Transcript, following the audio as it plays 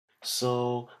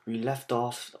So we left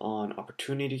off on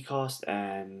opportunity cost,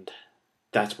 and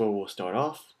that's where we'll start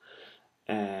off.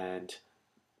 And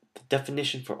the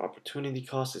definition for opportunity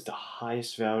cost is the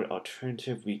highest valued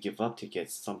alternative we give up to get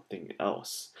something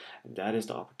else, and that is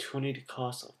the opportunity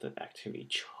cost of the activity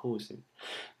chosen.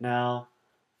 Now,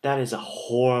 that is a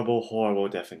horrible, horrible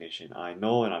definition. I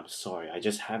know, and I'm sorry. I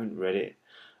just haven't read it.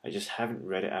 I just haven't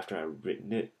read it after I've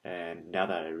written it, and now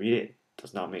that I read it, it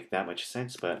does not make that much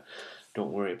sense. But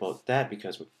don't worry about that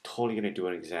because we're totally gonna do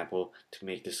an example to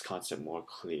make this concept more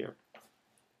clear.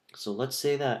 So let's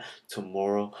say that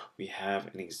tomorrow we have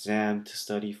an exam to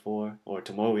study for, or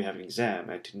tomorrow we have an exam,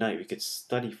 and tonight we could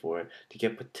study for it to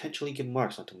get potentially good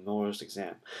marks on tomorrow's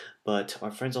exam. But our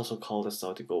friends also called us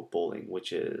out to go bowling,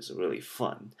 which is really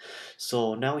fun.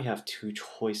 So now we have two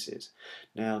choices.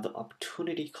 Now, the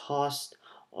opportunity cost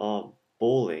of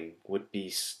bowling would be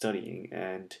studying,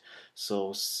 and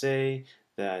so say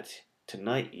that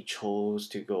tonight you chose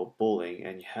to go bowling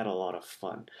and you had a lot of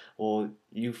fun. Well,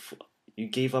 you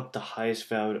gave up the highest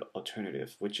valued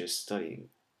alternative, which is studying.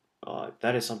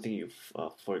 That is something you've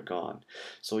foregone.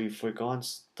 So you've foregone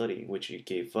studying, which you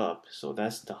gave up. So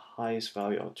that's the highest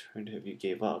value alternative you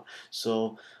gave up.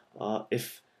 So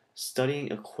if studying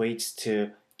equates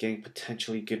to getting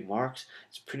potentially good marks,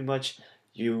 it's pretty much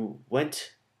you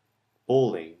went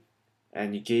bowling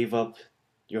and you gave up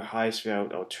your highest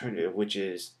valued alternative, which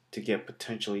is to get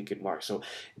potentially good marks. So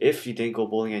if you didn't go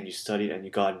bowling and you studied and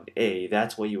you got an A,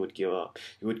 that's what you would give up.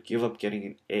 You would give up getting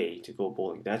an A to go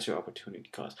bowling. That's your opportunity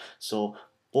cost. So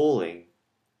bowling,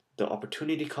 the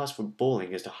opportunity cost for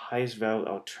bowling is the highest value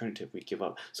alternative we give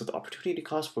up. So the opportunity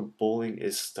cost for bowling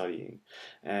is studying,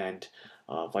 and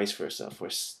vice versa. For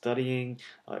studying,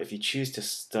 if you choose to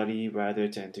study rather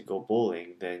than to go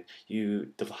bowling, then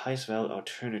the highest value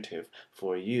alternative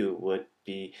for you would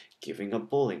be giving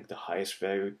up bowling, the highest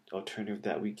value alternative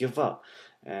that we give up.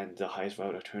 And the highest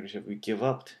value alternative we give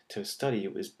up to study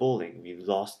is bowling. We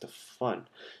lost the fun.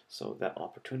 So that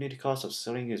opportunity cost of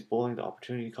studying is bowling. The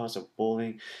opportunity cost of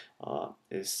bowling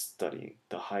is studying,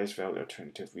 the highest value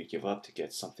alternative we give up to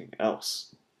get something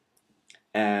else.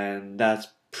 And that's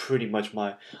pretty much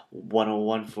my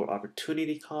 101 for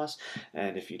opportunity cost.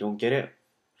 And if you don't get it,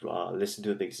 listen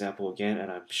to the example again,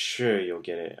 and I'm sure you'll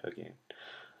get it again.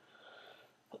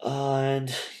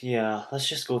 And yeah, let's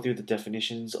just go through the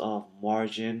definitions of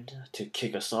margin to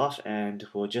kick us off, and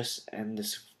we'll just end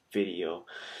this video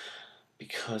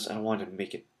because I don't want to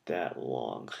make it that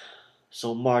long.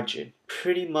 So margin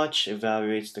pretty much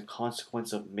evaluates the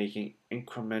consequence of making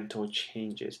incremental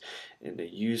changes in the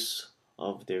use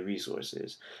of their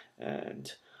resources.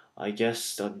 And I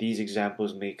guess these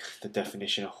examples make the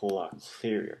definition a whole lot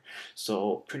clearer.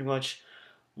 So pretty much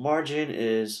margin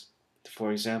is,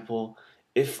 for example,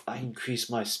 if I increase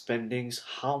my spendings,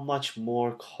 how much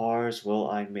more cars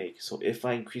will I make? So if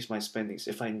I increase my spendings,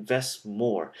 if I invest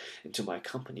more into my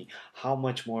company, how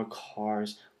much more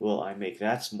cars will I make?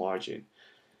 That's margin.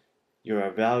 You're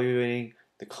evaluating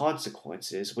the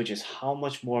consequences, which is how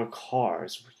much more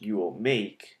cars you will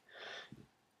make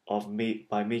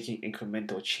by making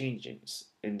incremental changes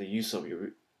in the use of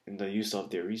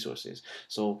their resources.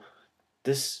 So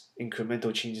this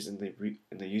incremental changes in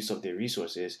the use of their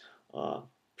resources uh,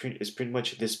 is pretty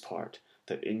much this part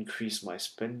that increase my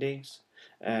spendings,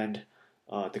 and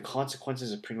the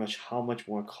consequences are pretty much how much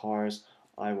more cars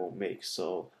I will make.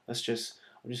 So I'm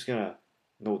just gonna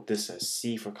note this as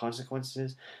C for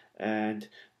consequences, and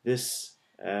this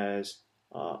as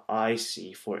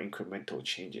IC for incremental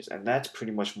changes, and that's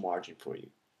pretty much margin for you.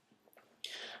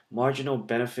 Marginal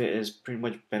benefit is pretty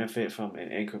much benefit from an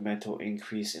incremental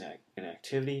increase in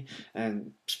activity,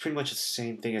 and it's pretty much the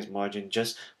same thing as margin.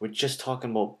 Just we're just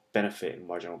talking about benefit and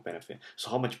marginal benefit. So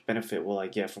how much benefit will I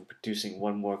get from producing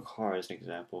one more car as an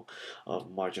example of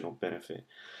marginal benefit?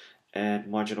 And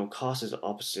marginal cost is the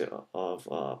opposite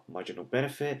of marginal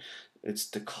benefit. It's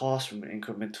the cost from an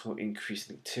incremental increase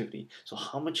in activity. So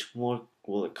how much more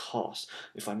will it cost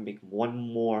if I make one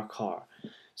more car?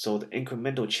 So the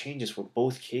incremental changes for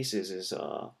both cases is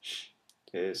uh,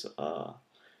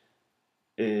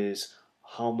 is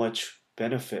how much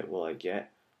benefit will I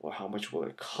get or how much will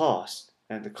it cost,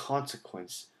 and the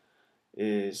consequence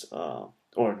is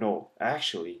or no,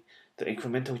 actually the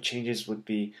incremental changes would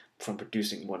be from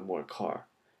producing one more car.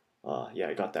 Yeah,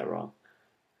 I got that wrong.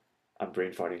 I'm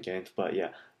brain farting again, but yeah,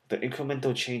 the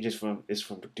incremental change is from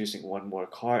producing one more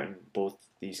car in both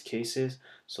these cases.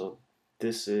 So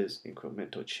this is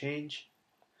incremental change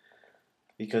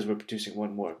because we're producing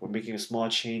one more. We're making a small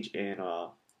change in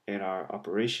our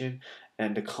operation,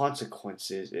 and the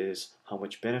consequences is how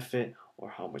much benefit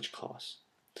or how much cost.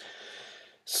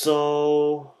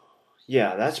 So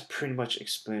yeah, that's pretty much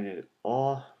explained it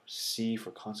all. C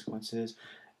for consequences,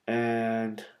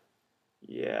 and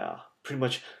yeah, pretty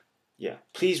much. Yeah,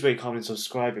 please rate, comment,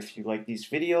 subscribe if you like these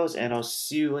videos, and I'll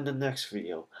see you in the next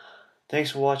video.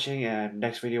 Thanks for watching, and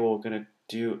next video we're gonna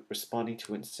do responding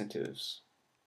to incentives.